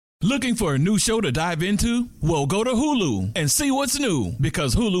Looking for a new show to dive into? Well, go to Hulu and see what's new,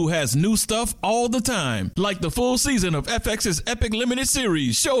 because Hulu has new stuff all the time, like the full season of FX's epic limited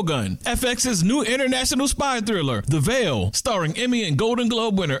series, Shogun, FX's new international spy thriller, The Veil, starring Emmy and Golden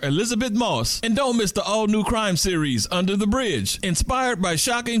Globe winner Elizabeth Moss, and don't miss the all-new crime series, Under the Bridge, inspired by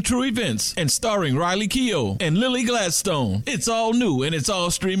shocking true events, and starring Riley Keough and Lily Gladstone. It's all new, and it's all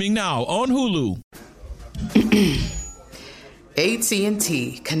streaming now on Hulu.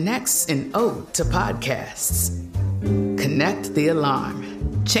 AT&T connects an ode to podcasts. Connect the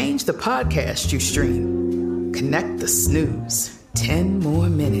alarm. Change the podcast you stream. Connect the snooze. 10 more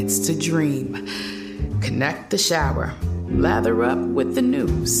minutes to dream. Connect the shower. Lather up with the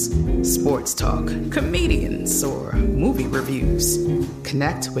news. Sports talk, comedians, or movie reviews.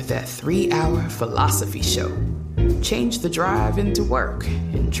 Connect with that 3-hour philosophy show. Change the drive into work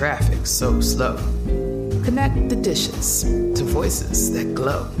in traffic so slow. Connect the dishes to voices that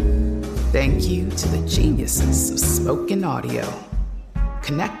glow. Thank you to the geniuses of spoken audio.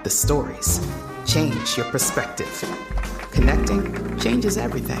 Connect the stories. Change your perspective. Connecting changes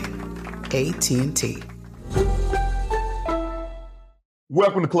everything. AT&T.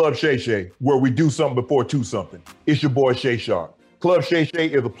 Welcome to Club Shay, where we do something before two something. It's your boy Shay Sharp. Club Shay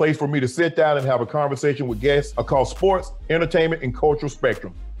is a place for me to sit down and have a conversation with guests across sports, entertainment, and cultural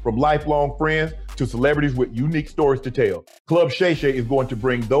spectrum. From lifelong friends to celebrities with unique stories to tell. Club Shay is going to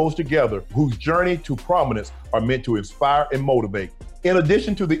bring those together whose journey to prominence are meant to inspire and motivate. In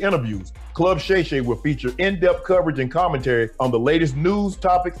addition to the interviews, Club Shay will feature in-depth coverage and commentary on the latest news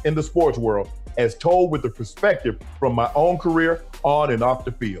topics in the sports world, as told with the perspective from my own career on and off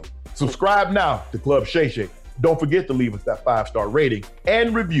the field. Subscribe now to Club Shay. Don't forget to leave us that 5-star rating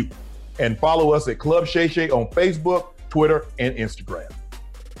and review. And follow us at Club Shay on Facebook, Twitter, and Instagram.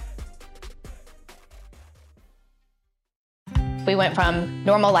 We went from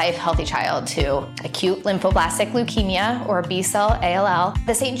normal life, healthy child to acute lymphoblastic leukemia, or B-cell ALL.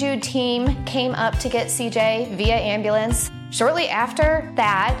 The St. Jude team came up to get CJ via ambulance. Shortly after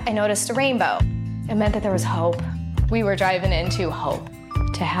that, I noticed a rainbow. It meant that there was hope. We were driving into hope.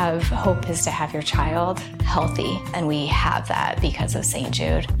 To have hope is to have your child healthy, and we have that because of St.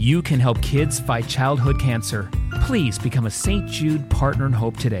 Jude. You can help kids fight childhood cancer. Please become a St. Jude Partner in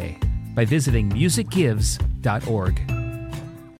Hope today by visiting musicgives.org.